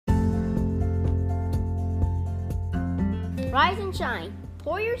Rise and shine.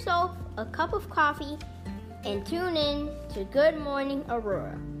 Pour yourself a cup of coffee and tune in to Good Morning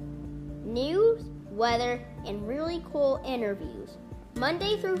Aurora. News, weather, and really cool interviews.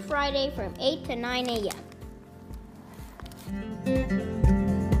 Monday through Friday from 8 to 9 a.m.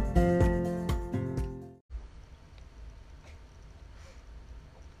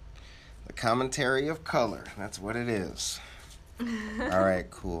 The commentary of color. That's what it is. All right,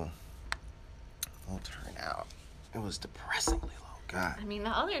 cool. We'll turn out. It was depressingly low. God. I mean, the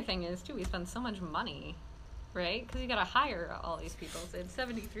other thing is, too, we spend so much money, right? Because you got to hire all these people. So it's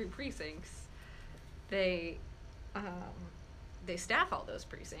 73 precincts. They staff all those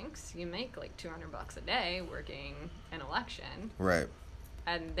precincts. You make like $200 a day working an election. Right.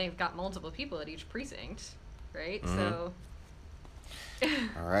 And they've got multiple people at each precinct, right? Mm-hmm. So...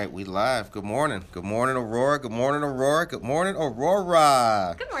 All right, we live. Good morning. Good morning, Aurora. Good morning, Aurora. Good morning,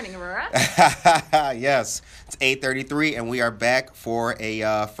 Aurora. Good morning, Aurora. Yes, it's 8:33, and we are back for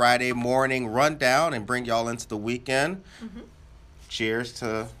a Friday morning rundown and bring y'all into the weekend. Mm-hmm. Cheers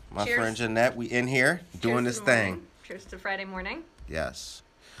to my friend Jeanette. We in here doing this thing. Cheers to Friday morning. Yes.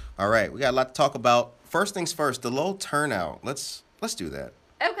 All right, we got a lot to talk about. First things first, the low turnout. Let's do that.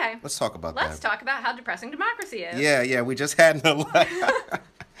 Okay. Let's talk about that. Let's talk about how depressing democracy is. Yeah. We just had an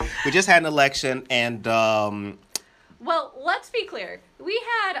election, and well, let's be clear. We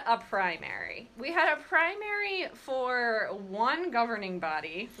had a primary. We had a primary for one governing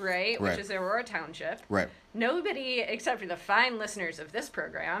body, right? Which is Aurora Township. Right. Nobody, except for the fine listeners of this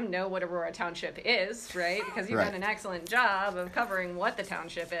program, know what Aurora Township is, right? Because you've done an excellent job of covering what the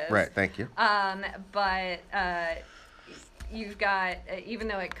township is. Right. Thank you. But you've got, even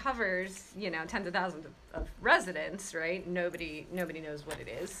though it covers, tens of thousands of residents, right? Nobody knows what it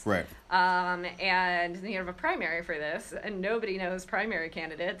is. Right. And you have a primary for this, and nobody knows primary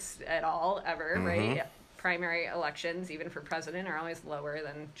candidates at all, ever, Mm-hmm. right? Primary elections, even for president, are always lower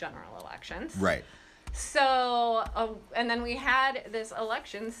than general elections. Right. So, and then we had this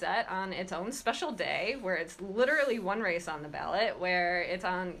election set on its own special day where it's literally one race on the ballot, where it's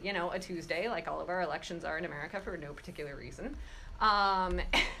on, a Tuesday, like all of our elections are in America for no particular reason. And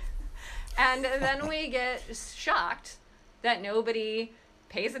then we get shocked that nobody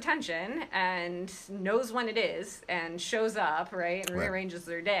pays attention and knows when it is and shows up, right, and rearranges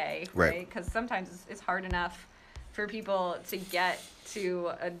their day, right? Because sometimes it's hard enough for people to get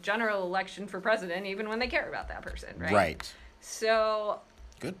to a general election for president, even when they care about that person, right? Right. So.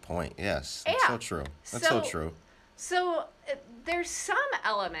 Good point. Yes. That's so true. That's so true. So there's some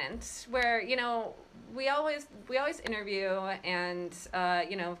elements where, we always interview, and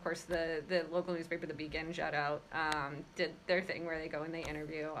of course the local newspaper, The Beacon, shout out, did their thing where they go and they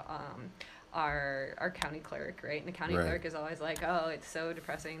interview our county clerk, right? And the county clerk is always like, oh, it's so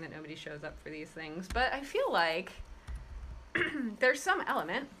depressing that nobody shows up for these things. But I feel like there's some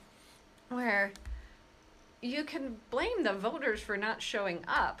element where you can blame the voters for not showing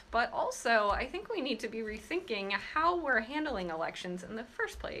up, but also I think we need to be rethinking how we're handling elections in the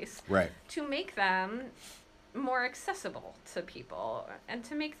first place, right, to make them more accessible to people and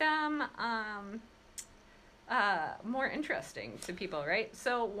to make them more interesting to people, right?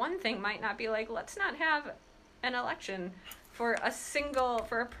 So one thing might not be like, let's not have an election for a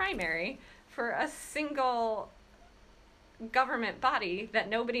primary for a single government body that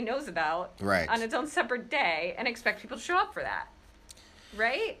nobody knows about on its own separate day and expect people to show up for that,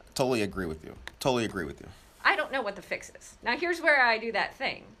 right? Totally agree with you. I don't know what the fix is. Now here's where I do that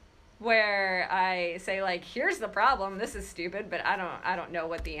thing where I say, like, here's the problem, this is stupid, but I don't know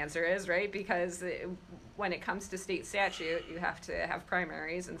what the answer is, right? Because when it comes to state statute, you have to have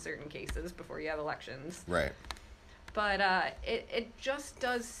primaries in certain cases before you have elections. Right. But it just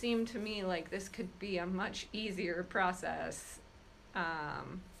does seem to me like this could be a much easier process,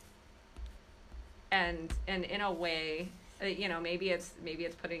 and in a way, maybe it's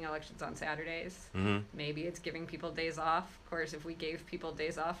putting elections on Saturdays. Mm-hmm. Maybe it's giving people days off. Of course, if we gave people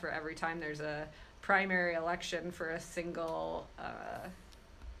days off for every time there's a primary election for a single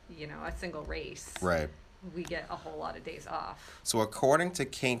race, right, we get a whole lot of days off. So according to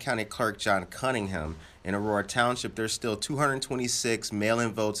King County Clerk John Cunningham, in Aurora Township, there's still 226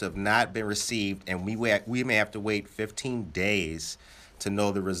 mail-in votes have not been received, and we may have to wait 15 days to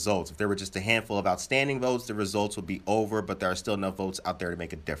know the results. If there were just a handful of outstanding votes, the results would be over, but there are still enough votes out there to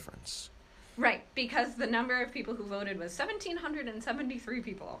make a difference. Right, because the number of people who voted was 1,773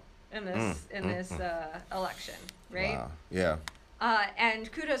 people in this election, right? Wow. Yeah.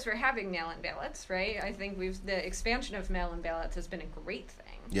 And kudos for having mail-in ballots, right? I think the expansion of mail-in ballots has been a great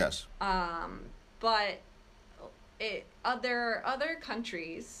thing. Yes. But there are other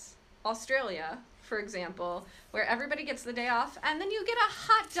countries, Australia, for example, where everybody gets the day off and then you get a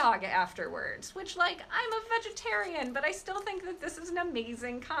hot dog afterwards, which, like, I'm a vegetarian, but I still think that this is an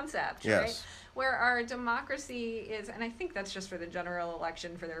amazing concept, Yes. right? Where our democracy is, and I think that's just for the general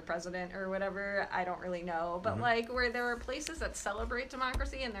election for their president or whatever, I don't really know, but like where there are places that celebrate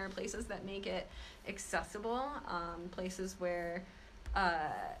democracy and there are places that make it accessible, places where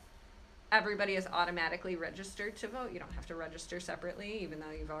everybody is automatically registered to vote. You don't have to register separately, even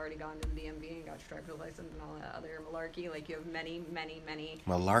though you've already gone to the DMV and got your driver's license and all that other malarkey. Like, you have many, many, many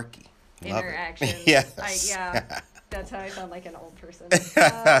Malarkey. Love interactions. it. Yes. Yeah, that's how I sound like an old person.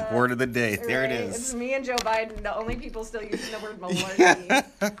 Word of the day. There right? it is. It's me and Joe Biden, the only people still using the word malarkey.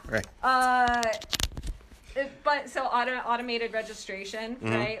 Right. But so automated registration,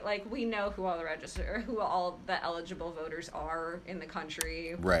 right? Like, we know who all the eligible voters are in the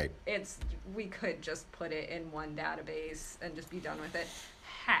country. Right. We could just put it in one database and just be done with it.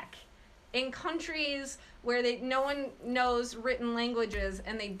 Heck, in countries where no one knows written languages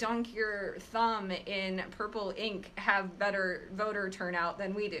and they dunk your thumb in purple ink have better voter turnout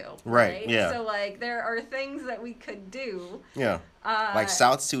than we do. Right, yeah. So, like, there are things that we could do. Yeah. Like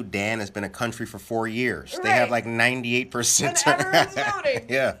South Sudan has been a country for 4 years. They Right. have like 98% And turnout. everyone's voting.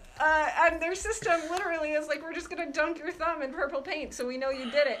 Yeah. And their system literally is like, we're just going to dunk your thumb in purple paint so we know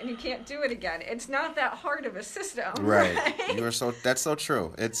you did it and you can't do it again. It's not that hard of a system. Right. Right? That's so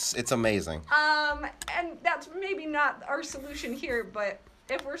true. It's amazing. And that's maybe not our solution here, but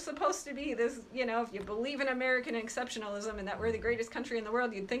if we're supposed to be this, if you believe in American exceptionalism and that we're the greatest country in the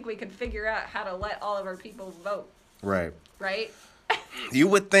world, you'd think we could figure out how to let all of our people vote. Right. Right? You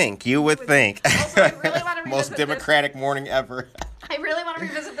would think. Also, I really want to Most revisit democratic morning ever. I really want to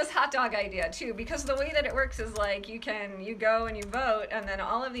revisit this hot dog idea too, because the way that it works is like you go and you vote, and then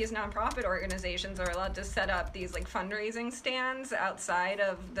all of these nonprofit organizations are allowed to set up these like fundraising stands outside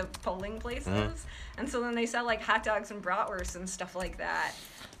of the polling places, and so then they sell like hot dogs and bratwurst and stuff like that.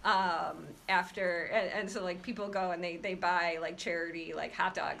 And so like people go and they buy like charity like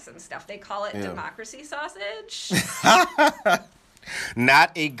hot dogs and stuff. They call it democracy sausage.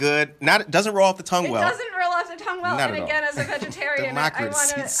 Doesn't roll off the tongue well. It doesn't roll off the tongue well. Not And at all. again, as a vegetarian, I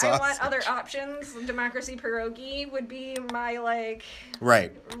Democracy want other sausage. options. Democracy pierogi would be my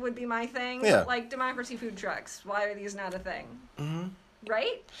Right. would be my thing. Yeah. But like democracy food trucks, why are these not a thing? Mm-hmm.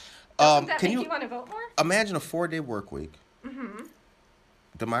 Right? Can Doesn't that make you you want to vote more? imagine a 4-day work week? Mm-hmm.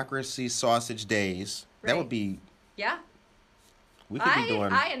 Democracy sausage days. That Right. would be. Yeah. We could be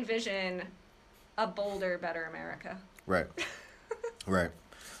doing. I envision a bolder, better America. Right. Right.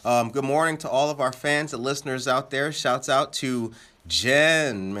 Good morning to all of our fans and listeners out there. Shouts out to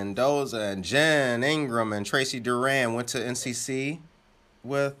Jen Mendoza and Jen Ingram and Tracy Duran. Went to NCC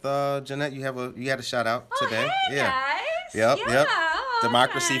with Jeanette. You had a shout out today. Hey, guys. Yep. Yeah. Yep. Oh,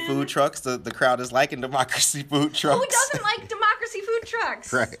 Democracy fun. food trucks. The crowd is liking democracy food trucks. Who doesn't like democracy food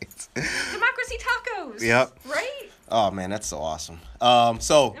trucks? Right. Democracy tacos. Yep. Right? Oh man, that's so awesome. Am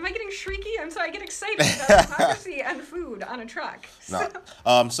I getting shrieky? I'm sorry, I get excited about democracy and food on a truck. No.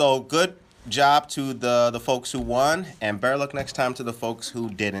 So good job to the folks who won, and better luck next time to the folks who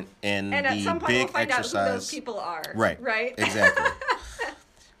didn't in And the at some point big we'll find exercise. out who those people are. Right. Right? Exactly.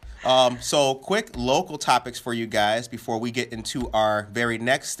 So quick local topics for you guys before we get into our very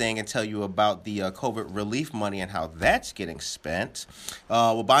next thing and tell you about the COVID relief money and how that's getting spent.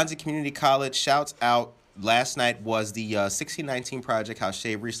 Waubonsie Community College shouts out. Last night was the 1619 Project How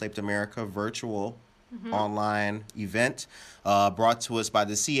Shave Reshaped America virtual online event brought to us by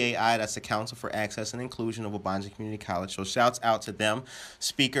the CAI, that's the Council for Access and Inclusion of Waubonsie Community College. So shouts out to them.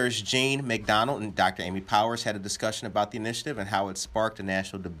 Speakers Jean McDonald and Dr. Amy Powers had a discussion about the initiative and how it sparked a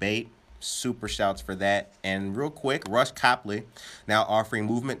national debate. Super shouts for that. And real quick, Rush Copley now offering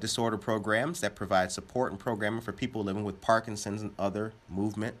movement disorder programs that provide support and programming for people living with Parkinson's and other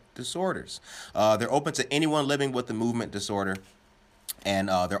movement disorders. They're open to anyone living with a movement disorder, and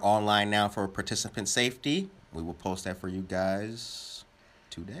they're online now for participant safety. We will post that for you guys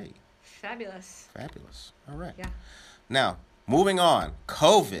today. Fabulous. Fabulous. All right. Yeah. Now, moving on.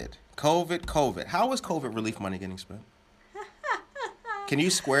 COVID. How is COVID relief money getting spent? Can you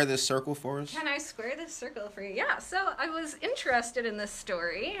square this circle for us? Can I square this circle for you? Yeah, so I was interested in this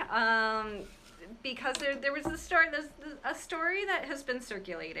story because there was a story that has been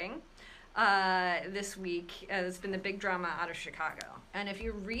circulating this week. It's been the big drama out of Chicago. And if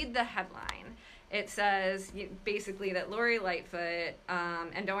you read the headline, it says basically that Lori Lightfoot,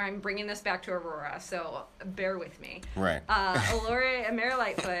 and don't worry, I'm bringing this back to Aurora, so bear with me. Right. Mayor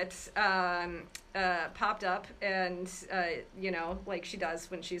Lightfoot popped up and, like she does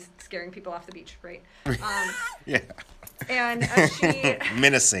when she's scaring people off the beach, right? Yeah. And she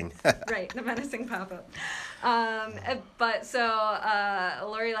Menacing. right, the menacing pop-up. But so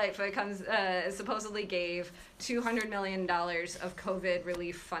Lori Lightfoot supposedly gave $200 million of COVID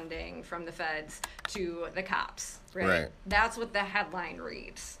relief funding from the feds to the cops. Right. That's what the headline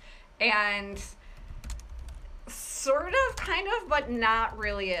reads. And sort of, kind of, but not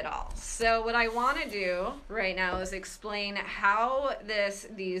really at all. So what I want to do right now is explain how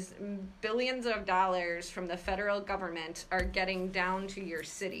these billions of dollars from the federal government are getting down to your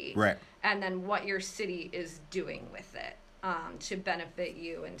city. Right. And then what your city is doing with it to benefit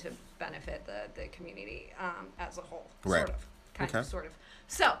you and to benefit the community as a whole. Right. Sort of. Kind of, sort of.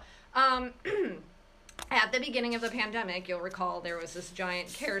 So, at the beginning of the pandemic, you'll recall there was this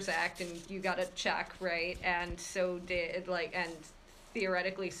giant CARES Act, and you got a check, right? And so did, and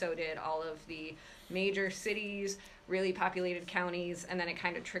theoretically so did all of the major cities, really populated counties, and then it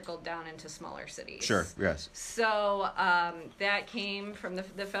kind of trickled down into smaller cities. Sure, yes. So that came from the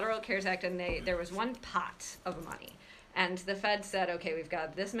Federal CARES Act, and there was one pot of money. And the Fed said, okay, we've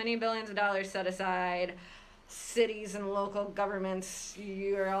got this many billions of dollars set aside. Cities and local governments,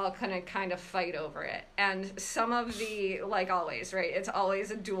 you're all gonna kind of fight over it. And some of the, like always, right? It's always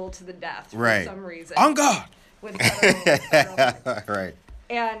a duel to the death for some reason. On God! With federal Right.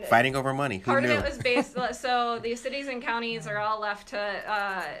 And fighting over money. Part of it was based, so the cities and counties are all left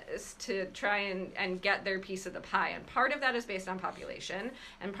to try and get their piece of the pie. And part of that is based on population,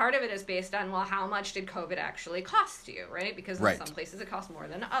 and part of it is based on, well, how much did COVID actually cost you, right? Because in some places it costs more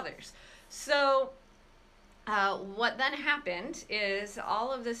than others. So what then happened is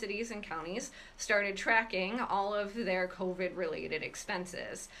all of the cities and counties started tracking all of their COVID-related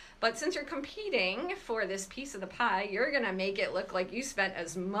expenses. But since you're competing for this piece of the pie, you're going to make it look like you spent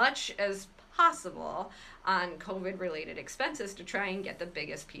as much as possible on COVID-related expenses to try and get the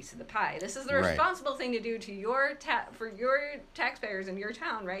biggest piece of the pie. This is the responsible thing to do to for your taxpayers in your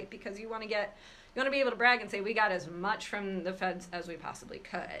town, right? Because you want to be able to brag and say, we got as much from the feds as we possibly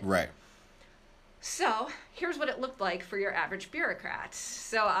could. Right. So here's what it looked like for your average bureaucrat.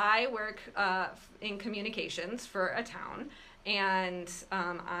 So I work in communications for a town, and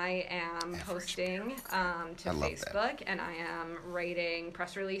I am posting to Facebook, and I am writing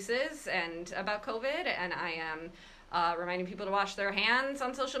press releases and about COVID, and I am reminding people to wash their hands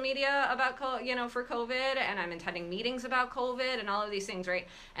on social media about for COVID, and I'm attending meetings about COVID and all of these things, right?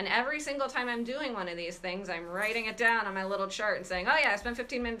 And every single time I'm doing one of these things, I'm writing it down on my little chart and saying, oh yeah, I spent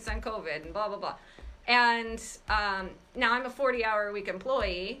 15 minutes on COVID and blah blah blah. And now I'm a 40-hour-a-week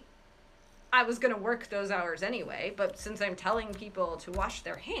employee. I was going to work those hours anyway, but since I'm telling people to wash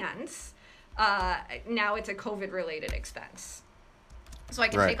their hands, now it's a COVID-related expense. So I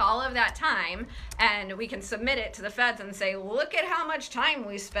can take all of that time and we can submit it to the feds and say, look at how much time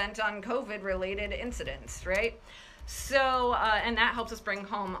we spent on COVID-related incidents, right? So, and that helps us bring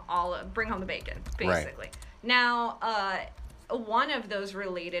home the bacon, basically. Right. Now, one of those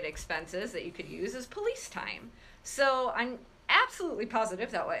related expenses that you could use is police time. So I'm absolutely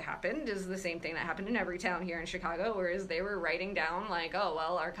positive that what happened is the same thing that happened in every town here in Chicago, whereas they were writing down like, oh,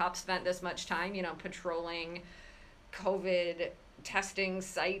 well, our cops spent this much time, patrolling COVID testing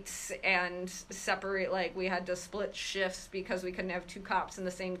sites and separate, we had to split shifts because we couldn't have two cops in the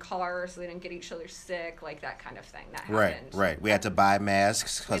same car so they didn't get each other sick, like that kind of thing that happened. Right. We had to buy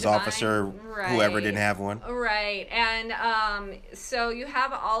masks because whoever didn't have one. Right. And so you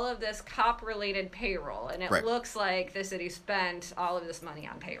have all of this cop-related payroll, and it looks like the city spent all of this money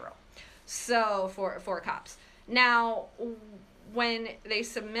on payroll. So for cops. Now, when they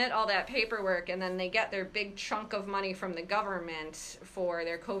submit all that paperwork and then they get their big chunk of money from the government for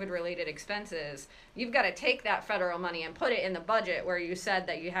their COVID-related expenses, you've got to take that federal money and put it in the budget where you said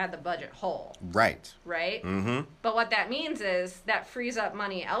that you had the budget whole. Right. Right? Mm-hmm. But what that means is that frees up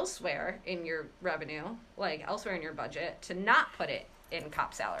money elsewhere in your revenue, elsewhere in your budget, to not put it in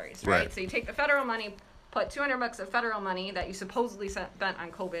cop salaries, right? So you take the federal money, put $200 of federal money that you supposedly spent on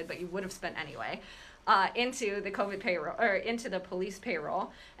COVID, but you would have spent anyway, into the COVID payroll, or into the police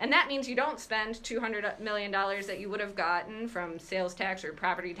payroll. And that means you don't spend $200 million that you would have gotten from sales tax or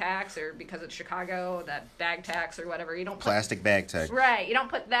property tax, or because it's Chicago, that bag tax or whatever. You don't plastic bag tax. Right. You don't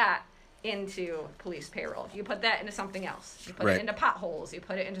put that into police payroll. You put that into something else. You put it into potholes. You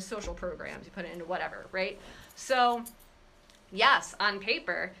put it into social programs. You put it into whatever, right? So, yes, on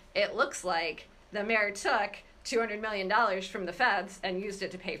paper, it looks like the mayor took $200 million from the feds and used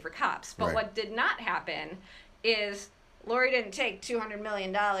it to pay for cops. But what did not happen is Lori didn't take $200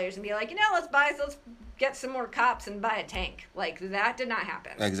 million and be like, let's get some more cops and buy a tank. That did not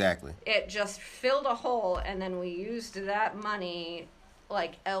happen. Exactly. It just filled a hole, and then we used that money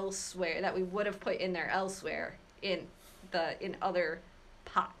elsewhere, that we would have put in there elsewhere, in other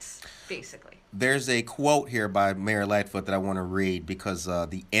pots, basically. There's a quote here by Mayor Lightfoot that I want to read because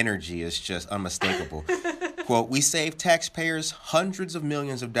the energy is just unmistakable. Quote, "We save taxpayers hundreds of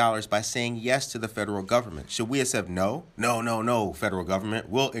millions of dollars by saying yes to the federal government. Should we have said no? No, no, no, federal government.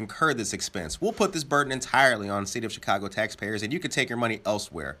 We'll incur this expense. We'll put this burden entirely on City of Chicago taxpayers, and you could take your money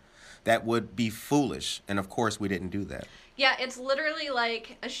elsewhere. That would be foolish." And of course, we didn't do that. Yeah, it's literally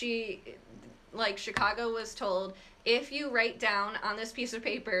like Chicago was told, if you write down on this piece of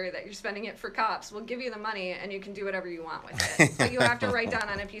paper that you're spending it for cops, we'll give you the money and you can do whatever you want with it. But you have to write down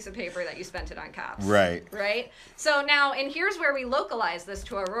on a piece of paper that you spent it on cops. Right. Right? So now, and here's where we localize this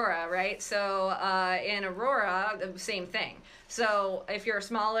to Aurora, right? So in Aurora, the same thing. So if you're a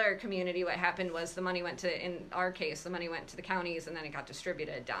smaller community, what happened was the money went to, in our case, the money went to the counties and then it got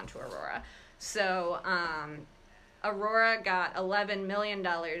distributed down to Aurora. So Aurora got $11 million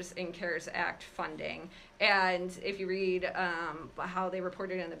in CARES Act funding. And if you read how they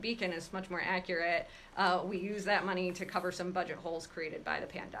reported in the Beacon, it's much more accurate. We used that money to cover some budget holes created by the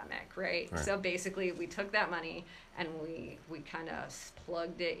pandemic, right? So basically, we took that money and we kind of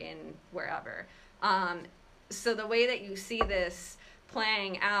plugged it in wherever. So the way that you see this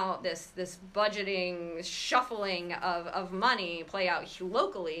playing out, this budgeting shuffling of money play out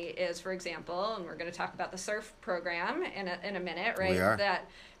locally is, for example, and we're going to talk about the SURF program in a minute, right? We are.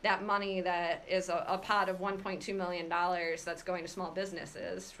 That money that is a pot of $1.2 million that's going to small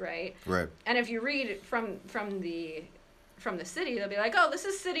businesses, right? Right. And if you read from the city, they'll be like, oh, this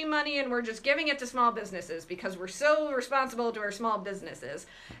is city money and we're just giving it to small businesses because we're so responsible to our small businesses.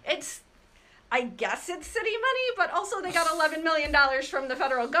 I guess it's city money, but also they got $11 million from the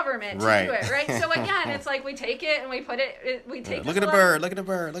federal government to do it, right? So again, it's like we take it and we put it, we take look at the bird, look at the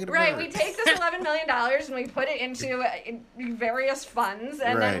bird, look at the bird. Right, we take this $11 million and we put it into various funds,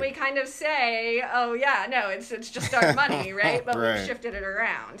 and then we kind of say, oh yeah, no, it's just our money, right? But we've shifted it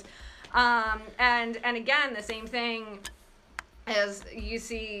around. And again, the same thing as you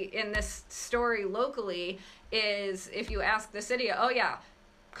see in this story locally is if you ask the city, oh yeah,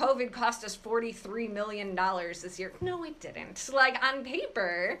 COVID cost us $43 million this year. No, it didn't. Like, on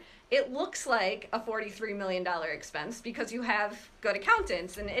paper, it looks like a $43 million expense because you have good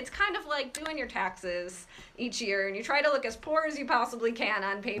accountants. And it's kind of like doing your taxes each year, and you try to look as poor as you possibly can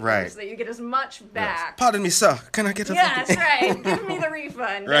on paper so that you get as much back. Yes. Pardon me, sir. Can I get the Yes, right. Give me the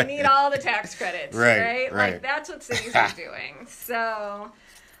refund. I need all the tax credits, right? Like, that's what cities are doing. So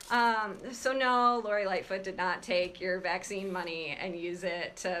no, Lori Lightfoot did not take your vaccine money and use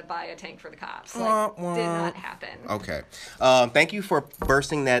it to buy a tank for the cops. Like, did not happen. Okay. Thank you for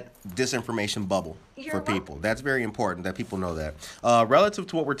bursting that disinformation bubble for people. That's very important that people know that. Relative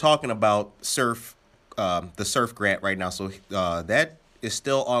to what we're talking about, SURF, the SURF grant right now, so that is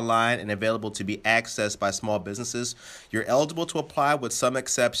still online and available to be accessed by small businesses. You're eligible to apply with some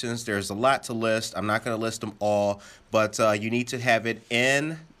exceptions. There's a lot to list. I'm not going to list them all, but you need to have it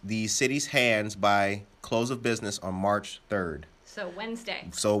in the city's hands by close of business on March 3rd. So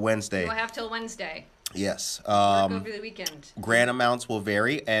Wednesday. We'll have till Wednesday. Yes. Work over the weekend. Grant amounts will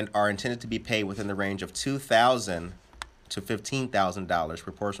vary and are intended to be paid within the range of $2,000 to $15,000,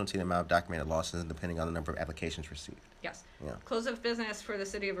 proportional to the amount of documented losses and depending on the number of applications received. Yes. Yeah. Close of business for the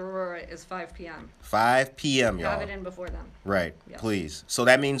city of Aurora is 5 p.m. 5 p.m., y'all. Have it in before then. Right. Yes. Please. So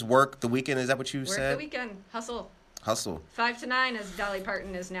that means work the weekend. Is that what you said? Work the weekend. Hustle. 5 to 9, as Dolly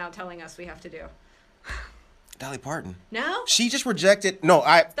Parton is now telling us we have to do. Dolly Parton. No? She just rejected. No,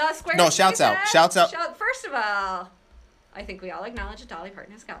 shouts out. First of all, I think we all acknowledge that Dolly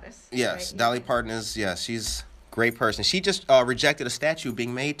Parton is goddess. Yes, right? Dolly Parton is, she's a great person. She just rejected a statue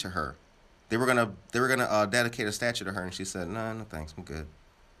being made to her. They were gonna dedicate a statue to her, and she said, no thanks, I'm good.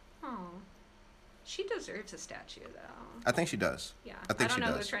 Oh, she deserves a statue, though. I think she does. Yeah, I think don't she know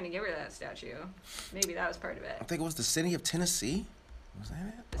does. who's trying to give her that statue. Maybe that was part of it. I think it was the city of Tennessee. Was that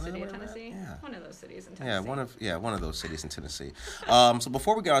it? The city of Tennessee? Yeah. One of those cities in Tennessee. One of those cities in Tennessee. So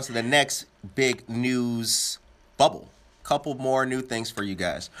before we get on to the next big news bubble, couple more new things for you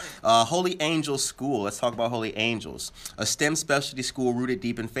guys. Holy Angels School. Let's talk about Holy Angels. A STEM specialty school rooted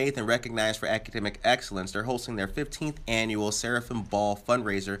deep in faith and recognized for academic excellence. They're hosting their 15th annual Seraphim Ball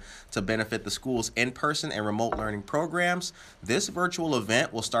fundraiser to benefit the school's in-person and remote learning programs. This virtual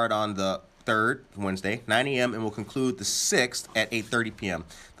event will start on the 3rd, Wednesday, 9 a.m. and will conclude the 6th at 8:30 p.m.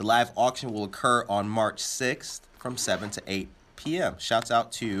 The live auction will occur on March 6th from 7 to 8 p.m. Shouts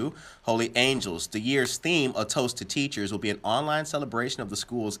out to Holy Angels. The year's theme, A Toast to Teachers, will be an online celebration of the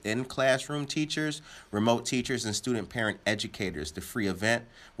school's in-classroom teachers, remote teachers, and student parent educators. The free event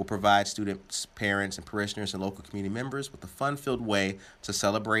will provide students, parents, and parishioners and local community members with a fun-filled way to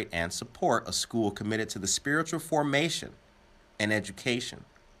celebrate and support a school committed to the spiritual formation and education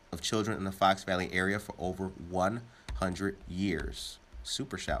of children in the Fox Valley area for over 100 years.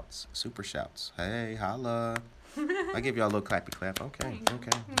 Super shouts. Super shouts. Hey, holla. I give y'all a little clappy clap. Okay.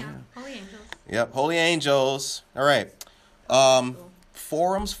 Okay. Yeah. Holy angels. Yep. Holy angels. All right.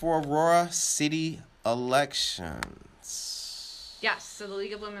 Forums for Aurora City elections. Yes. So the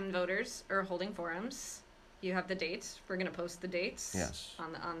League of Women Voters are holding forums. You have the dates. We're going to post the dates. Yes.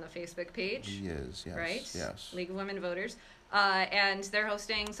 On the Facebook page. Yes. Yes. Right. Yes. League of Women Voters. And they're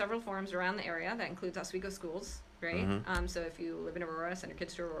hosting several forums around the area. That includes Oswego Schools. Right. Mm-hmm. So if you live in Aurora, send your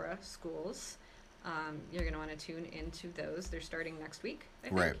kids to Aurora Schools. You're going to want to tune into those. They're starting next week, I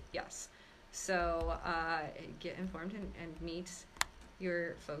think. Right. Yes. So get informed and meet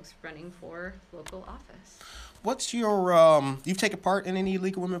your folks running for local office. What's your you've taken part in any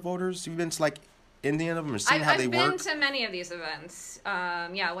League of Women Voters? You've been to like any of them or seen how they I've work? been to many of these events.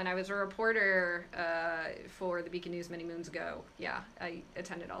 Yeah, when I was a reporter for the Beacon News many moons ago, yeah, I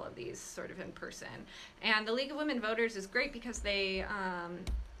attended all of these sort of in person. And the League of Women Voters is great because they're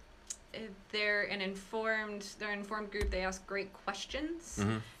an informed group. They ask great questions.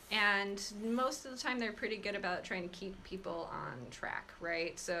 Mm-hmm. And most of the time, they're pretty good about trying to keep people on track,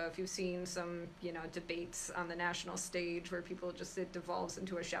 right? So if you've seen some, debates on the national stage where it devolves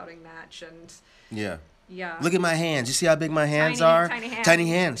into a shouting match, and Yeah. yeah, Look at my hands. You see how big my hands Tiny- are? tiny hands. Tiny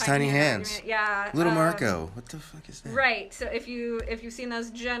hands. Tiny Tiny hand hands. argument. Yeah, Little Marco. What the fuck is that? Right. So if you've seen those,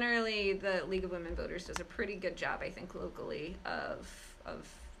 generally the League of Women Voters does a pretty good job, I think, locally of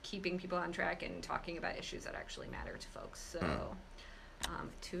keeping people on track and talking about issues that actually matter to folks. So.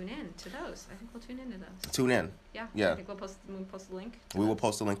 Tune in to those. I think we'll tune into those. Tune in. Yeah. Yeah. I think we'll post the link. We will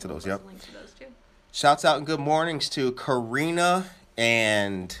post a link to those. Yep. Post a link to those too. Shouts out and good mornings to Karina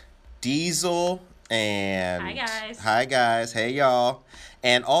and Diesel and Hi, guys. Hi guys. Hey y'all.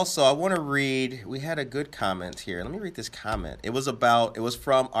 And also I want to read, we had a good comment here. Let me read this comment. It was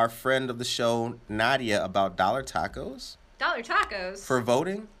from our friend of the show, Nadia, about dollar tacos. Dollar tacos. For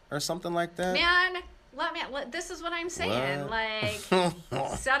voting or something like that. Man, this is what I'm saying. What? Like,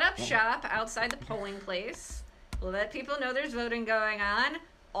 set up shop outside the polling place. Let people know there's voting going on.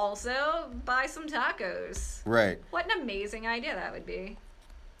 Also, buy some tacos. Right. What an amazing idea that would be.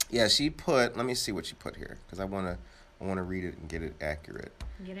 Yeah, she put, let me see what she put here, because I want to read it and get it accurate.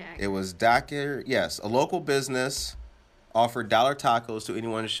 It was a local business offered dollar tacos to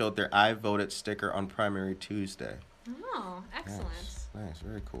anyone who showed their I voted sticker on primary Tuesday. Oh, excellent. Nice,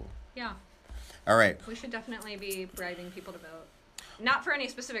 very cool. Yeah. All right. We should definitely be bribing people to vote. Not for any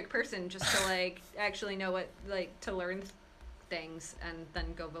specific person, just to actually know what to learn things and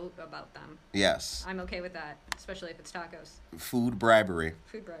then go vote about them. Yes. I'm okay with that, especially if it's tacos. Food bribery.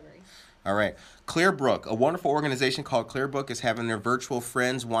 Food bribery. All right. Clearbrook, a wonderful organization called Clearbrook, is having their virtual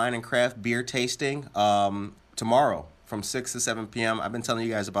Friends Wine and Craft beer tasting tomorrow from 6 to 7 p.m. I've been telling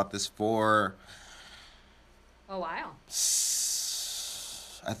you guys about this for a while.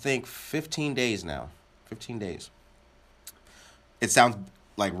 I think 15 days now. 15 days. It sounds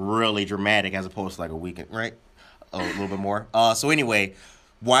like really dramatic as opposed to like a weekend, right? A little bit more. So anyway,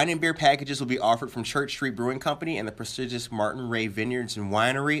 wine and beer packages will be offered from Church Street Brewing Company and the prestigious Martin Ray Vineyards and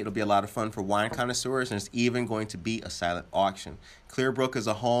Winery. It'll be a lot of fun for wine connoisseurs, and it's even going to be a silent auction. Clearbrook is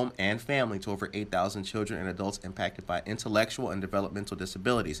a home and family to over 8,000 children and adults impacted by intellectual and developmental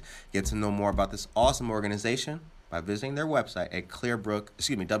disabilities. Get to know more about this awesome organization by visiting their website at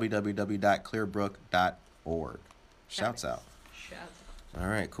www.clearbrook.org. Shouts out. All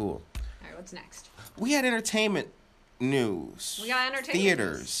right, cool. All right, what's next? We had entertainment news. We got entertainment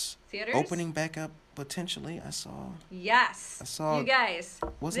Theaters. Theaters? Opening back up potentially, I saw. Yes. I saw. You guys,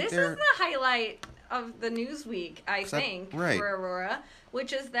 Wasn't this there is the highlight of the news week, I think, right. for Aurora,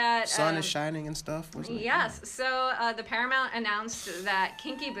 which is that sun is shining and stuff, wasn't it? Yes. So the Paramount announced that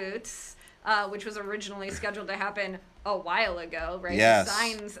Kinky Boots, which was originally scheduled to happen a while ago, right? Yes. The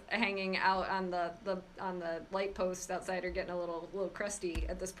signs hanging out on the light posts outside are getting a little crusty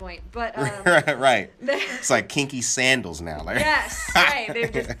at this point. But right. It's like kinky sandals now. Like. Yes, right.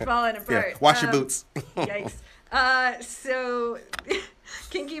 They've just fallen apart. Yeah. Wash your boots. Yikes. So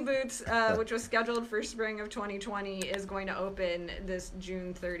Kinky Boots, which was scheduled for spring of 2020, is going to open this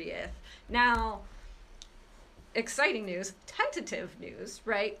June 30th. Now, exciting news, tentative news,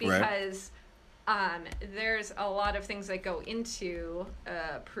 right? Because there's a lot of things that go into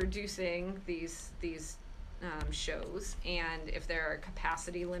producing these shows, and if there are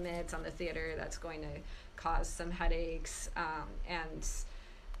capacity limits on the theater, that's going to cause some headaches. And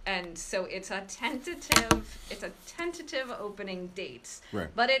And so it's a tentative opening date. Right.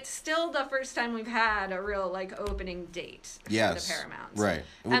 But it's still the first time we've had a real like opening date for the Paramount. Right.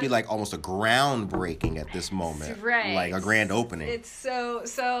 It would be like almost a groundbreaking at this moment. Right. Like a grand opening. It's so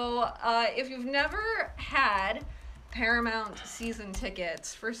if you've never had Paramount season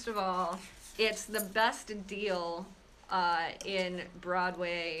tickets, first of all, it's the best deal in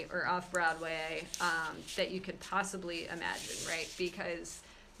Broadway or off Broadway that you could possibly imagine, right? Because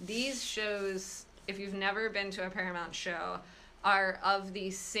these shows, if you've never been to a Paramount show, are of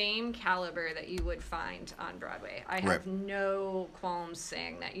the same caliber that you would find on Broadway. I have no qualms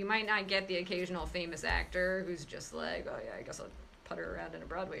saying that. You might not get the occasional famous actor who's just like, oh yeah, I guess I'll putter around in a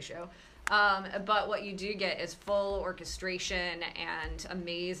Broadway show. But what you do get is full orchestration and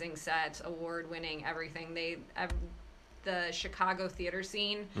amazing sets, award-winning everything. The Chicago theater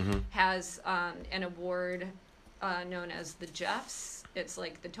scene has an award known as the Jeffs. It's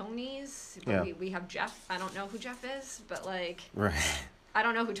like the Tonys. Yeah. We have Jeff. I don't know who Jeff is, but like, right. I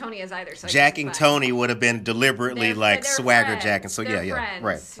don't know who Tony is either. So Jacking Tony would have been deliberately like swagger friends. jacking. So they're yeah,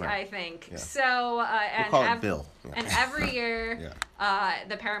 friends, right. I think. Yeah. So We'll call it Bill. Yeah. And every year,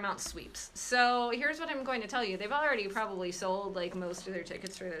 the Paramount sweeps. So here's what I'm going to tell you. They've already probably sold like most of their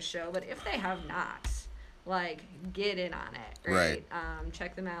tickets for this show, but if they have not, like, get in on it. Right.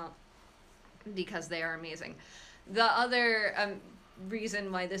 Check them out because they are amazing. The other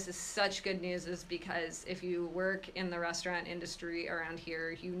reason why this is such good news is because if you work in the restaurant industry around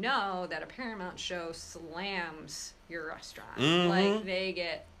here, you know that a Paramount show slams your restaurant. Like, they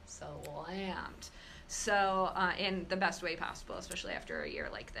get slammed. So, in the best way possible, especially after a year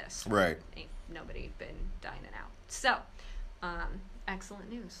like this. Right. Ain't nobody been dining out. So, excellent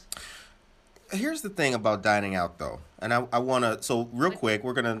news. Here's the thing about dining out, though. And I want to, so real quick,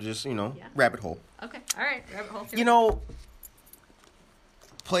 we're going to just, rabbit hole. Okay. All right. Rabbit hole.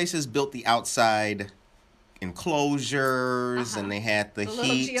 Places built the outside enclosures and they had the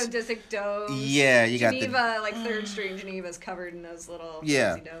heat. Little geodesic domes. Yeah, you got Geneva, like 3rd Street in Geneva is covered in those little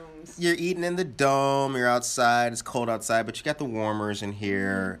fancy domes. You're eating in the dome, you're outside, it's cold outside, but you got the warmers in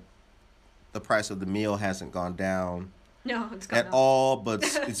here. The price of the meal hasn't gone down. No, it's gone up. All, but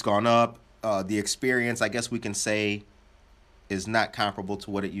it's gone up. The experience, I guess we can say, is not comparable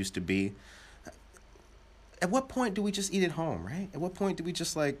to what it used to be. At what point do we just eat at home, right? At what point do we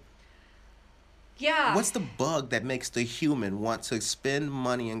just Yeah. What's the bug that makes the human want to spend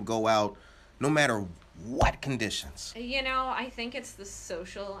money and go out no matter what conditions? I think it's the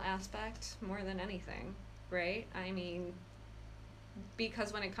social aspect more than anything, right? I mean,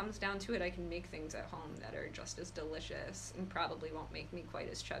 because when it comes down to it, I can make things at home that are just as delicious and probably won't make me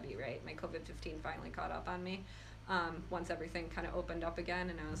quite as chubby, right? My COVID-15 finally caught up on me once everything kind of opened up again,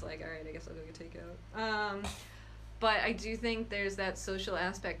 and I was like, all right, I guess I'll go get takeout. But I do think there's that social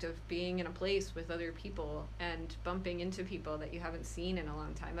aspect of being in a place with other people and bumping into people that you haven't seen in a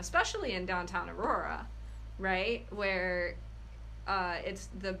long time, especially in downtown Aurora, right? Where it's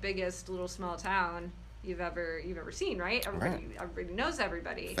the biggest little small town you've ever seen, right? Everybody knows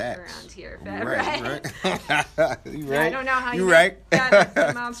everybody around here. Right. You right. Yeah, I don't know how you you right. That's a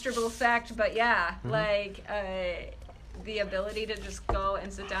demonstrable fact, but yeah, like the ability to just go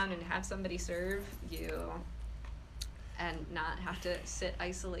and sit down and have somebody serve you and not have to sit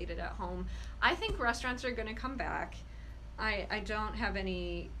isolated at home. I think restaurants are going to come back. I don't have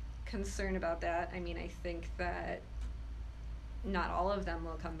any concern about that. I mean, I think that not all of them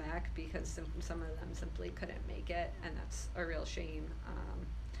will come back because some of them simply couldn't make it, and that's a real shame.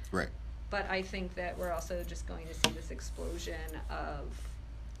 Right. But I think that we're also just going to see this explosion of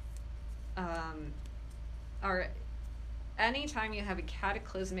anytime you have a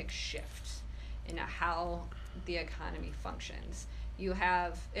cataclysmic shift in how the economy functions, you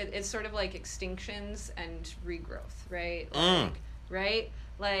have it's sort of like extinctions and regrowth, right? Right?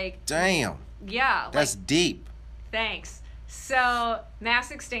 Like, damn. Yeah. That's deep. Thanks. So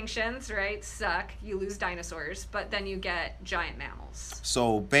mass extinctions, right, suck. You lose dinosaurs, but then you get giant mammals.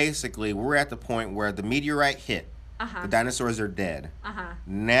 So basically, we're at the point where the meteorite hit. The dinosaurs are dead.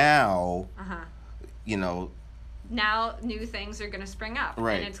 Now, now new things are going to spring up.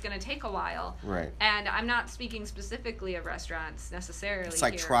 Right. And it's going to take a while. Right. And I'm not speaking specifically of restaurants necessarily. It's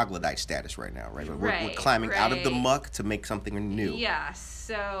like troglodyte status right now, right? We're climbing out of the muck to make something new. Yeah.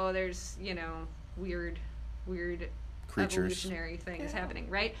 So there's, weird creatures, evolutionary things happening,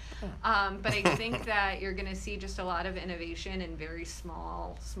 right? But I think that you're going to see just a lot of innovation in very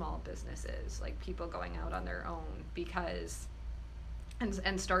small businesses, like people going out on their own because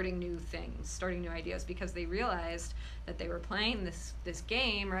and starting new things, starting new ideas, because they realized that they were playing this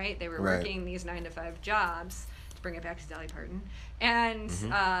game, right? They were working these 9-to-5 jobs bring it back to Dolly Parton, and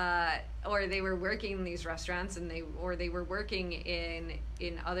or they were working in these restaurants, and they were working in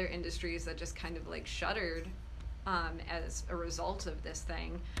other industries that just kind of like shuttered as a result of this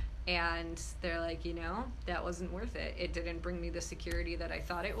thing. And they're like, that wasn't worth it. It didn't bring me the security that I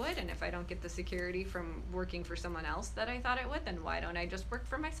thought it would. And if I don't get the security from working for someone else that I thought it would, then why don't I just work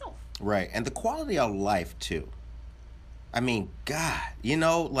for myself? Right. And the quality of life, too. I mean, God,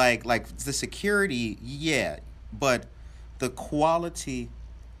 like the security, yeah, but the quality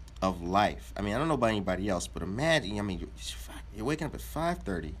of life. I mean, I don't know about anybody else, but imagine, you're waking up at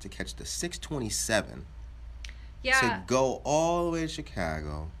 5:30 to catch the 6:27 to go all the way to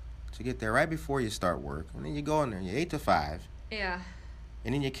Chicago, to get there right before you start work, and then you go in there, you're 8 to 5. Yeah.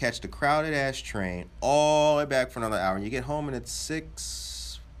 And then you catch the crowded ass train all the way back for another hour, and you get home and it's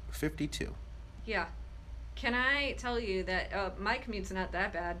 6:52. Yeah. Can I tell you that my commute's not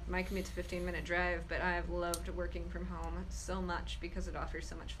that bad. My commute's a 15-minute drive, but I've loved working from home so much because it offers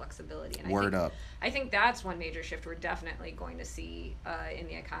so much flexibility. And I think that's one major shift we're definitely going to see in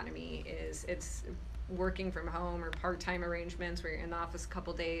the economy is it's working from home or part-time arrangements where you're in the office a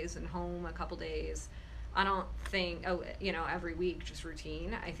couple days and home a couple days. I don't think, every week, just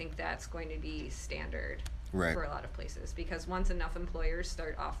routine. I think that's going to be standard for a lot of places, because once enough employers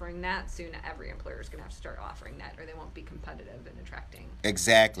start offering that, soon every employer is going to have to start offering that, or they won't be competitive in attracting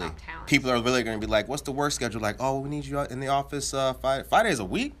exactly top talent. People are really going to be like, what's the work schedule like? Oh, we need you in the office 5 days a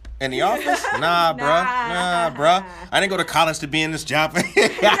week in the office. Nah, bruh. I didn't go to college to be in this job.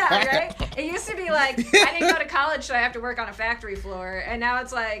 Yeah, right. It used to be like, I didn't go to college, so I have to work on a factory floor, and now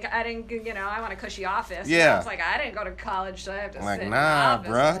it's like, I didn't, I want a cushy office. Yeah. Now it's like, I didn't go to college, so I have to like, sit nah, in the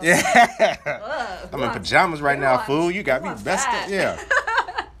bruh. office. Yeah. I'm in pajamas right now, fool. You got me best. Yeah.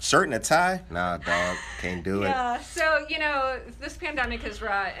 Shirt and a tie? Nah, dog. Can't do it. Yeah. So, this pandemic has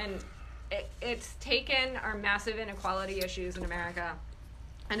wrought, and it's taken our massive inequality issues in America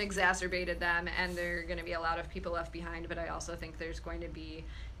and exacerbated them, and there are going to be a lot of people left behind, but I also think there's going to be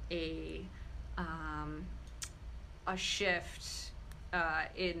a shift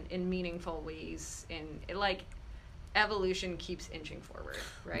in meaningful ways, like evolution keeps inching forward,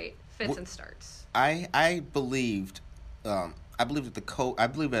 right? Fits and starts. I believe that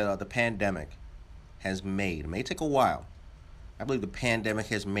the pandemic has made, it may take a while, I believe the pandemic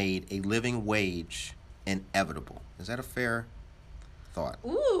has made a living wage inevitable. Is that a fair thought?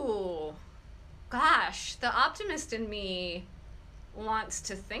 Ooh, gosh, the optimist in me wants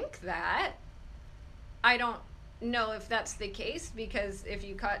to think that. I don't know if that's the case, because if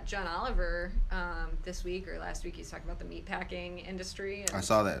you caught John Oliver this week or last week, he's talking about the meatpacking industry. And, I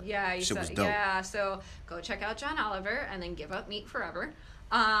saw that. Yeah, Shit was dope. Yeah, so go check out John Oliver and then give up meat forever.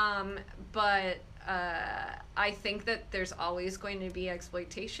 But I think that there's always going to be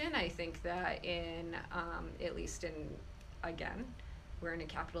exploitation. I think that at least again, we're in a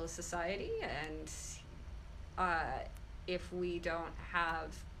capitalist society, and if we don't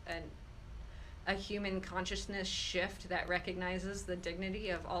have a human consciousness shift that recognizes the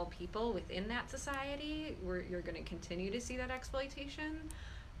dignity of all people within that society, you're going to continue to see that exploitation.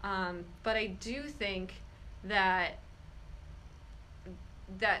 But I do think that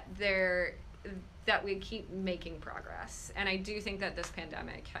we keep making progress, and I do think that this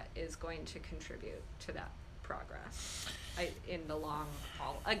pandemic is going to contribute to that progress in the long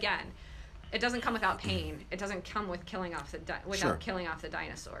haul. Again, it doesn't come without pain. It doesn't come with killing off killing off the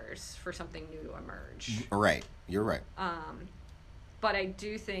dinosaurs for something new to emerge. Right, you're right. But I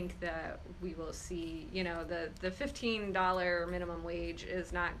do think that we will see, the $15 minimum wage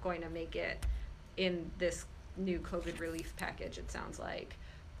is not going to make it in this new COVID relief package, it sounds like.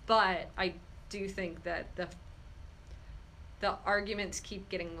 But I do think that the arguments keep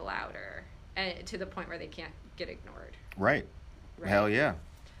getting louder, to the point where they can't get ignored. Right. Hell yeah.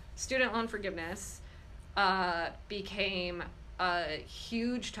 Student loan forgiveness became a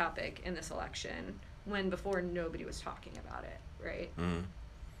huge topic in this election, when before nobody was talking about it, right?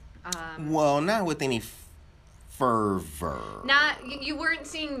 Mm-hmm. Well, not with any fervor. You weren't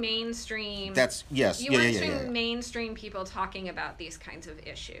seeing mainstream. You weren't seeing mainstream people talking about these kinds of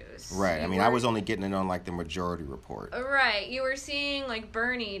issues. Right. I was only getting it on like the Majority Report. Right. You were seeing like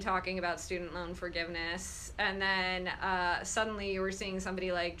Bernie talking about student loan forgiveness, and then suddenly you were seeing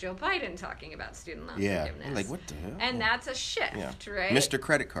somebody like Joe Biden talking about student loan forgiveness. Yeah. Like, what the hell? And that's a shift, right? Mr.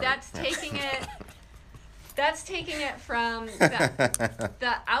 Credit Card. That's taking it. That's taking it from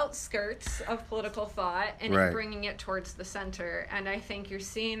the outskirts of political thought and bringing it towards the center. And I think you're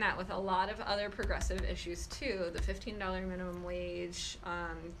seeing that with a lot of other progressive issues, too. The $15 minimum wage,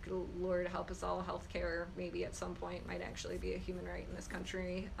 Lord help us all, healthcare maybe at some point might actually be a human right in this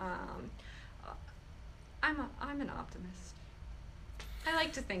country. I'm an optimist. I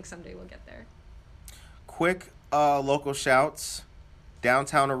like to think someday we'll get there. Quick local shouts.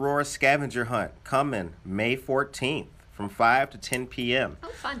 Downtown Aurora scavenger hunt coming May 14th from 5 to 10 p.m. Oh,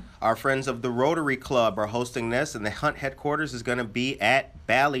 fun. Our friends of the Rotary Club are hosting this, and the hunt headquarters is going to be at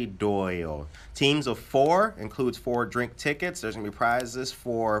Ballydoyle. Teams of 4 includes 4 drink tickets. There's going to be prizes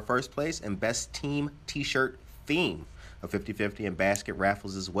for first place and best team t-shirt theme, a 50-50 and basket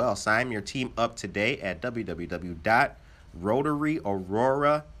raffles as well. Sign your team up today at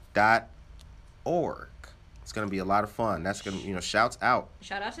www.rotaryaurora.org. It's going to be a lot of fun. That's going to, shouts out.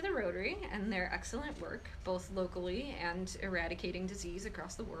 Shout out to the Rotary and their excellent work, both locally and eradicating disease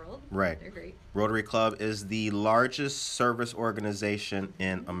across the world. Right. They're great. Rotary Club is the largest service organization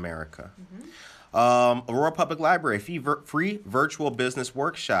in America. Aurora Public Library, free virtual business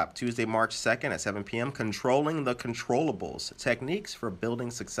workshop, Tuesday, March 2nd at 7 p.m., Controlling the Controllables, Techniques for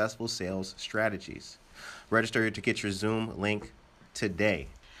Building Successful Sales Strategies. Register to get your Zoom link today.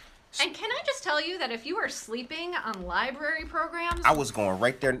 And can I just tell you that if you are sleeping on library programs... I was going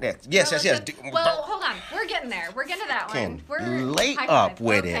right there next. Yes. Well, hold on. We're getting there. We're getting to that one. We're lay high up five.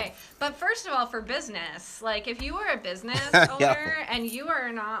 with Okay. it. But first of all, for business, like if you are a business owner and you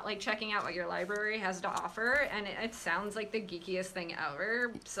are not like checking out what your library has to offer, and it sounds like the geekiest thing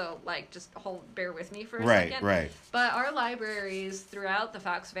ever, so like just bear with me for a second. Right. But our libraries throughout the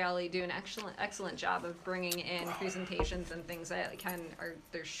Fox Valley do an excellent job of bringing in presentations and things that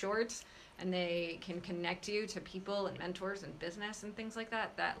they're short, and they can connect you to people and mentors and business and things like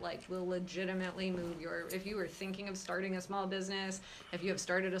that like will legitimately move if you were thinking of starting a small business, if you have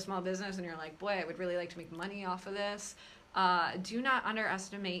started a small business and you're like, boy, I would really like to make money off of this, do not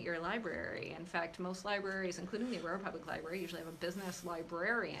underestimate your library. In fact, most libraries, including the Aurora Public Library, usually have a business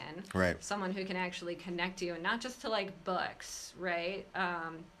librarian, right? Someone who can actually connect you, and not just to like books, right?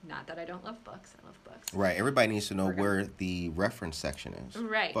 Not that I don't love books. I love books. Right. Everybody needs to know where the reference section is.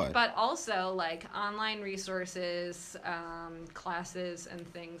 Right. But also like online resources, classes, and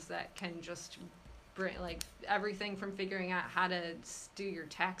things that can just bring like everything from figuring out how to do your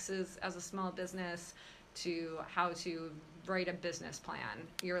taxes as a small business to how to write a business plan.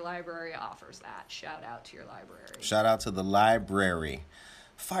 Your library offers that. Shout out to your library. Shout out to the library.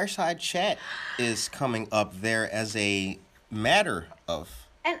 Fireside Chat is coming up there as a matter of...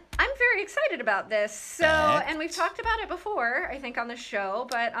 And I'm very excited about this. So, and we've talked about it before, I think, on the show,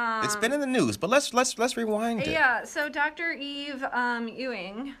 but it's been in the news. But let's rewind it. Yeah. So Dr. Eve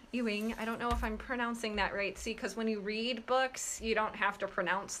Ewing. I don't know if I'm pronouncing that right. See, because when you read books, you don't have to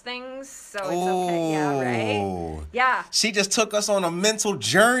pronounce things, so it's okay. Yeah. Right. Yeah. She just took us on a mental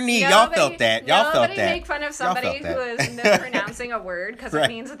journey. Y'all felt that. Nobody make fun of somebody who is mispronouncing a word because it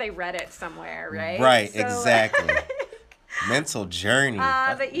means that they read it somewhere, right? Right. So, exactly. Mental journey.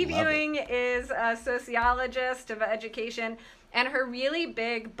 But Eve Ewing is a sociologist of education, and her really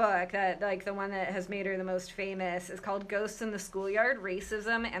big book, that like the one that has made her the most famous, is called Ghosts in the Schoolyard: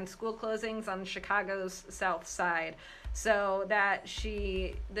 Racism and School Closings on Chicago's South Side. So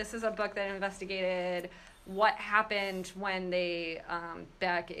this is a book that investigated what happened when they,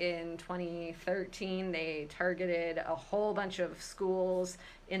 back in 2013, they targeted a whole bunch of schools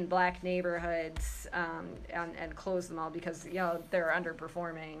in black neighborhoods and closed them all because they're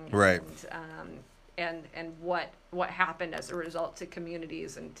underperforming. Right. And what happened as a result to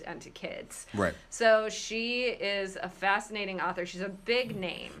communities and to kids. Right. So she is a fascinating author. She's a big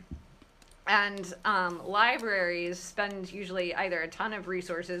name. And libraries spend usually either a ton of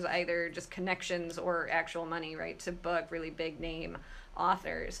resources, either just connections or actual money, right, to book really big name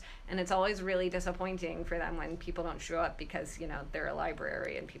authors. And it's always really disappointing for them when people don't show up because, they're a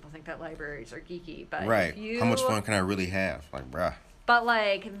library and people think that libraries are geeky. But right. How much fun can I really have? Like, bruh. But,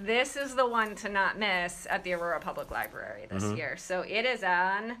 this is the one to not miss at the Aurora Public Library this year. So it is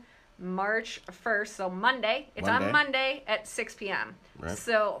on March 1st, so Monday. It's on Monday at 6 p.m. Right.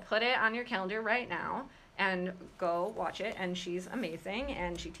 So put it on your calendar right now and go watch it. And she's amazing.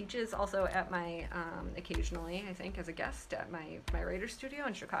 And she teaches also at my, occasionally, I think, as a guest at my writer studio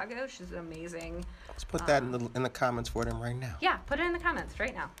in Chicago. She's amazing. Let's put that in the comments for them right now. Yeah, put it in the comments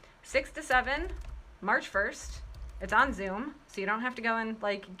right now. 6 to 7, March 1st. It's on Zoom, so you don't have to go and,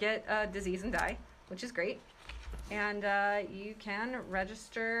 get a disease and die, which is great. And you can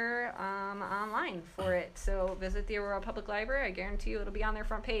register online for it. So visit the Aurora Public Library. I guarantee you it'll be on their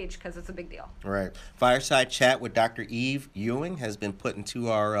front page because it's a big deal. Right. Fireside Chat with Dr. Eve Ewing has been put into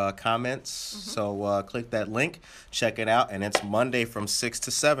our comments. So click that link, check it out, and it's Monday from 6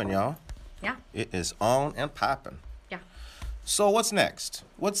 to 7, y'all. Yeah. It is on and popping. Yeah. So what's next?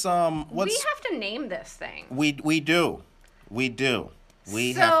 What's We have to name this thing. We do.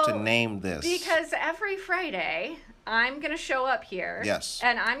 We have to So, name this. Because every Friday, I'm going to show up here. Yes.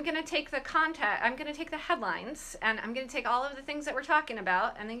 And I'm going to take I'm going to take the headlines, and I'm going to take all of the things that we're talking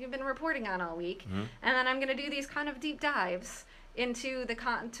about and that you've been reporting on all week, Mm-hmm. and then I'm going to do these kind of deep dives into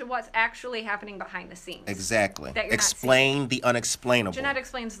to what's actually happening behind the scenes. Exactly. That you're not Explain the unexplainable. Jeanette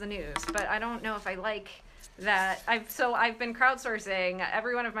explains the news, but I don't know if I like that. I've been crowdsourcing.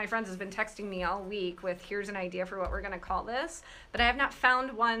 Every one of my friends has been texting me all week with, here's an idea for what we're going to call this, but I have not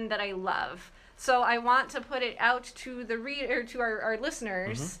found one that I love. So I want to put it out to the reader, to our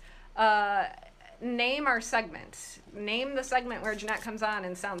listeners. Name our segment. Name the segment where Jeanette comes on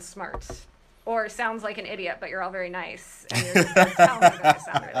and sounds smart, or sounds like an idiot, but you're all very nice and you're just telling me that I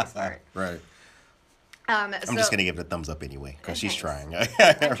sound really smart. Right. I'm I'm just gonna give it a thumbs up anyway because she's Thanks.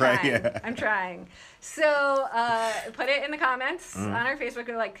 trying. I'm trying. I'm trying. So put it in the comments Mm-hmm. on our Facebook.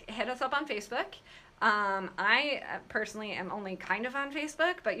 Or hit us up on Facebook. I personally am only kind of on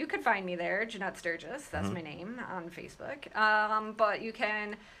Facebook, but you could find me there, Jeanette Sturgis. That's Mm-hmm. my name on Facebook. But you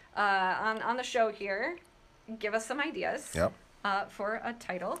can on the show here give us some ideas. Yep. For a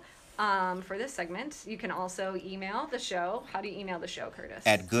title. For this segment, you can also email the show. How do you email the show, Curtis?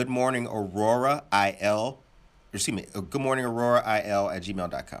 At Good Morning Aurora IL. Excuse me. Good Morning Aurora IL at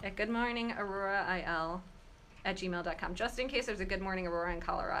gmail.com. At goodmorningaurora.il@gmail.com. Just in case there's a Good Morning Aurora in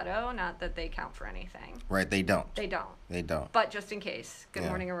Colorado, not that they count for anything. Right. They don't. They don't. They don't. But just in case, Yeah.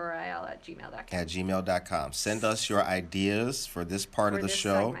 goodmorningaurora@gmail.com. At gmail.com. Send us your ideas for this part For of the this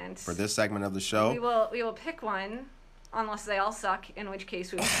show. segment. For this segment of the show. We will pick one, unless they all suck, in which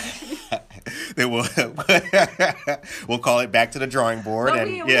case we will continue. They will. We'll call it back to the drawing board. But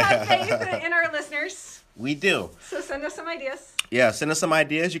and we have faith in our listeners, We do. so send us some ideas. Yeah, send us some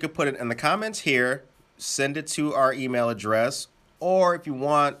ideas. You can put it in the comments here. Send it to our email address. Or if you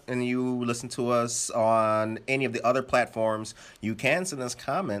want and you listen to us on any of the other platforms, you can send us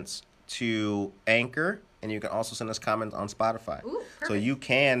comments to Anchor. And you can also send us comments on Spotify. Ooh, So perfect. you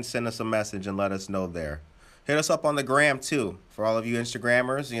can send us a message and let us know there. Hit us up on the gram too. For all of you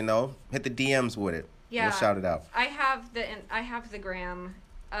Instagrammers, hit the DMs with it. Yeah. We'll shout it out. I have the gram.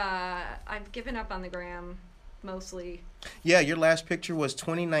 I've given up on the gram mostly. Yeah, your last picture was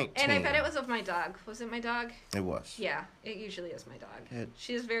 2019. And I bet it was of my dog. Was it my dog? It was. Yeah, it usually is my dog. It-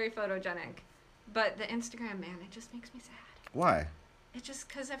 She is very photogenic. But the Instagram, man, it just makes me sad. Why? It's just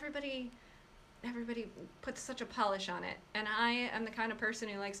because everybody puts such a polish on it. And I am the kind of person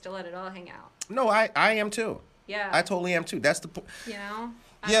who likes to let it all hang out. No, I am too. Yeah. I totally am too. That's the point. You know?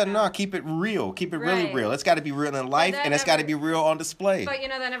 I Yeah, don't know. no, keep it real. Keep it really Right. real. It's got to be real in life, that and it's got to never- be real on display. But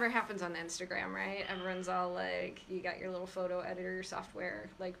that never happens on Instagram, right? Everyone's all like, you got your little photo editor software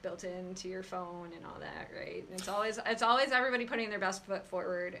built into your phone and all that, right? And it's always everybody putting their best foot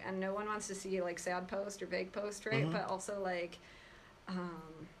forward, and no one wants to see sad post or vague post, right? Mhm. But also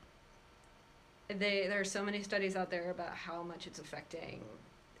there are so many studies out there about how much it's affecting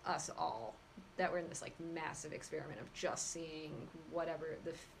us all, that we're in this massive experiment of just seeing whatever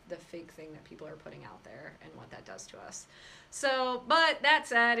the fake thing that people are putting out there and what that does to us. So, but that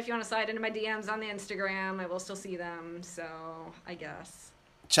said, if you want to slide into my DMs on the Instagram, I will still see them. So I guess.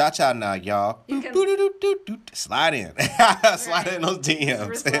 Cha-cha now, y'all. You can- Boop-boop-doop-doop-doop. Slide in. Slide in those DMs.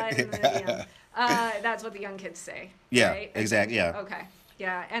 We're sliding in the DM. That's what the young kids say. Yeah, right? exactly, yeah. Okay.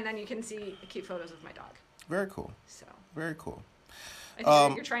 Yeah, and then you can see cute photos of my dog. Very cool. So Very cool. I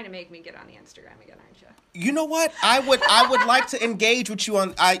think you're trying to make me get on the Instagram again, aren't you? You know what? I would like to engage with you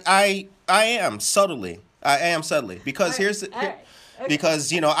on. I am subtly. I am subtly because here's the. All right. Okay.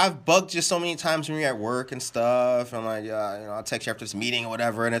 Because I've bugged you so many times when you're at work and stuff. And I'll text you after this meeting or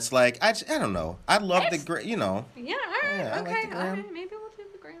whatever, and it's like I don't know. I love the great. Yeah, all right. Yeah, I like Okay. the All gram. right. Maybe we'll do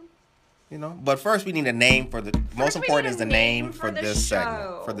the gram. But first we need a name for the. Most First, we important need is a the name for the this show,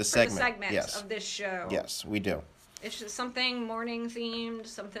 segment. For the segment. For the segment Yes. of this show. Yes, we do. It's just something morning themed,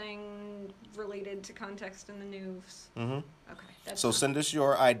 something related to context in the news. Mm-hmm. Okay. That's So fine. send us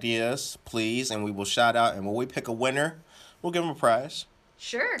your ideas, please, and we will shout out. And when we pick a winner, we'll give them a prize.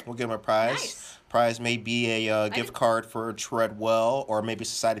 Sure. We'll give them a prize. Nice. Prize may be a gift didn't- card for Treadwell or maybe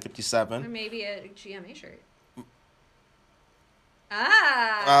Society Or 57. maybe a GMA shirt.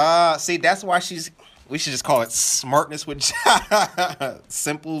 Ah. See, that's why we should just call it Smartness with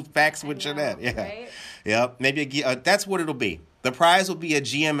Simple Facts with I know, Jeanette. Yeah. right? Yep. Maybe that's what it'll be. The prize will be a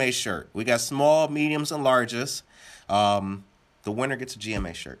GMA shirt. We got small, mediums, and larges. The winner gets a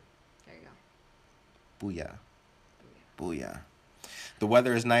GMA shirt. There you go. Booyah. Booyah. The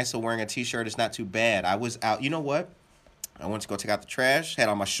weather is nice, so wearing a t-shirt is not too bad. I was out. You know what? I went to go take out the trash, had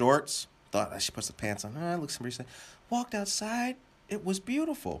on my shorts. Thought I should put some pants on. It looks pretty. Walked outside. It was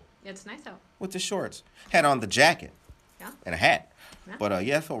beautiful It's nice out. with the shorts. Had on the jacket. Yeah. and a hat. Yeah. But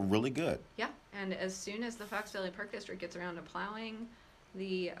yeah, it felt really good. Yeah, and as soon as the Fox Valley Park District gets around to plowing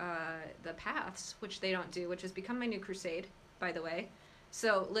the paths, which they don't do, which has become my new crusade, by the way.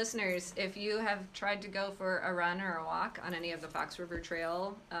 So, listeners, if you have tried to go for a run or a walk on any of the Fox River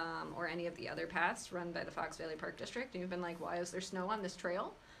Trail or any of the other paths run by the Fox Valley Park District, and you've been like, why is there snow on this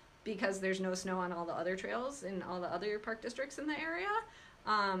trail? Because there's no snow on all the other trails in all the other park districts in the area.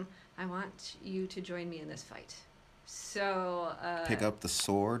 I want you to join me in this fight. So Pick up the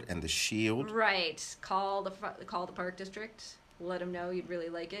sword and the shield. right, call the park district. Let them know you'd really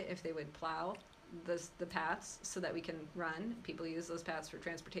like it if they would plow the paths so that we can run. People use those paths for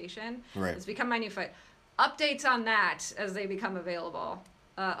transportation. Right. It's become my new fight. Updates on that as they become available.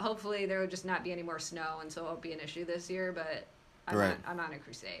 Hopefully there will just not be any more snow, and so it won't be an issue this year. But I'm on a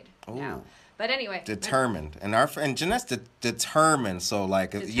crusade now. Ooh. But anyway, Determined. And our friend Jeanette's determined. So,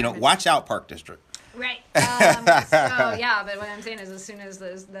 like, Determined. watch out, Park District. right. So yeah, but what I'm saying is, as soon as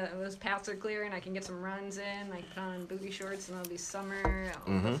those paths are clear and I can get some runs in, I can put on booty shorts and it'll be summer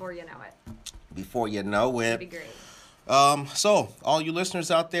before you know it. Before you know It'll it. be great. So, all you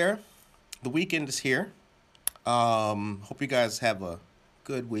listeners out there, the weekend is here. Hope you guys have a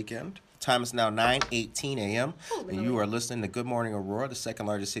good weekend. Time is now 9:18 a.m. Oh, and you are listening to Good Morning Aurora, the second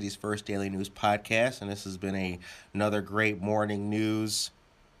largest city's first daily news podcast. And this has been another great morning news,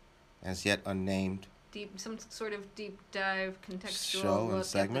 as yet unnamed. Some sort of deep dive, contextual Show and look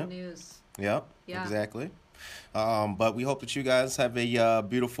segment. at the news. Yep, Yeah. exactly. But we hope that you guys have a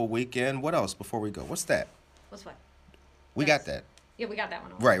beautiful weekend. What else before we go? What's that? What's what? We got that. Yeah, we got that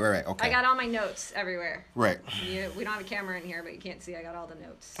one. Right. Okay. I got all my notes everywhere. Right. We don't have a camera in here, but you can't see. I got all the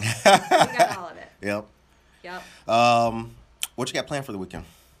notes. We got all of it. Yep. Yep. What you got planned for the weekend?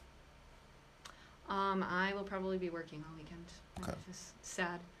 I will probably be working all weekend. Okay. Which is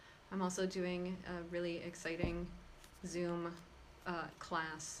sad. I'm also doing a really exciting Zoom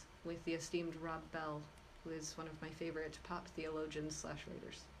class with the esteemed Rob Bell, who is one of my favorite pop theologians /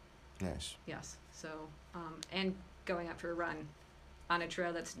 writers. Nice. Yes. So, and going out for a run on a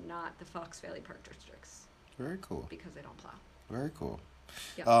trail that's not the Fox Valley Park District's Very cool. because they don't plow. Very cool.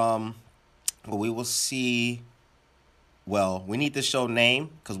 Yep. Well, we will see. Well, we need the show name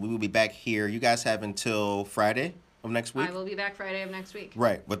because we will be back here. You guys have until Friday of next week. I will be back Friday of next week.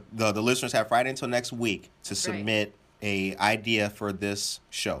 Right, but the listeners have Friday until next week to Right. submit a idea for this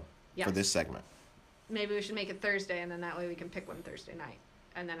show, for Yes. this segment. Maybe we should make it Thursday, and then that way we can pick one Thursday night,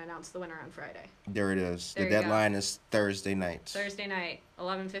 and then announce the winner on Friday. There it is. There The you go. deadline is Thursday night. Thursday night,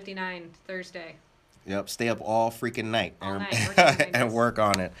 11:59, Thursday. Yep, stay up all freaking night All and, night, working on and things. work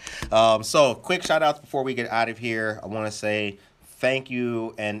on it. So, quick shout outs before we get out of here. I want to say thank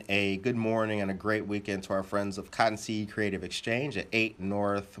you and a good morning and a great weekend to our friends of Cottonseed Creative Exchange at 8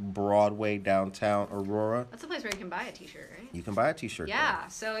 North Broadway, downtown Aurora. That's the place where you can buy a T-shirt, right? You can buy a t-shirt there. Yeah.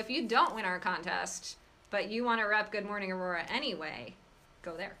 So if you don't win our contest, but you want to rep Good Morning Aurora anyway,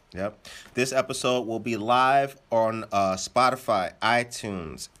 go there. Yep. This episode will be live on Spotify,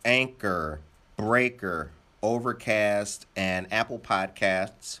 iTunes, Anchor, Breaker, Overcast, and Apple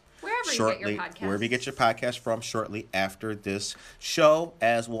Podcasts. Wherever shortly, you get your podcasts. wherever you get your podcast from, shortly after this show,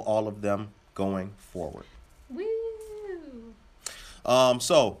 as will all of them going forward. Woo!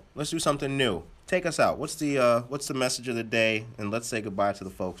 So let's do something new. Take us out. What's the message of the day? And let's say goodbye to the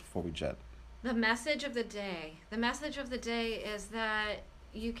folks before we jet. The message of the day. The message of the day is that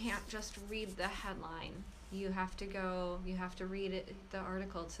you can't just read the headline. You have to read it, the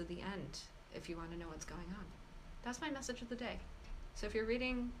article to the end if you want to know what's going on. That's my message of the day. So if you're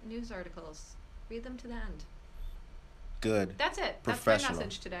reading news articles, read them to the end. Good. That's it. That's my Professional.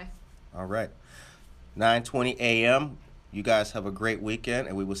 message today. All right. 9:20 a.m. You guys have a great weekend,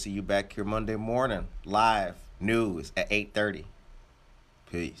 and we will see you back here Monday morning, live news at 8:30.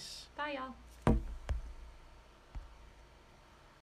 Peace. Bye, y'all.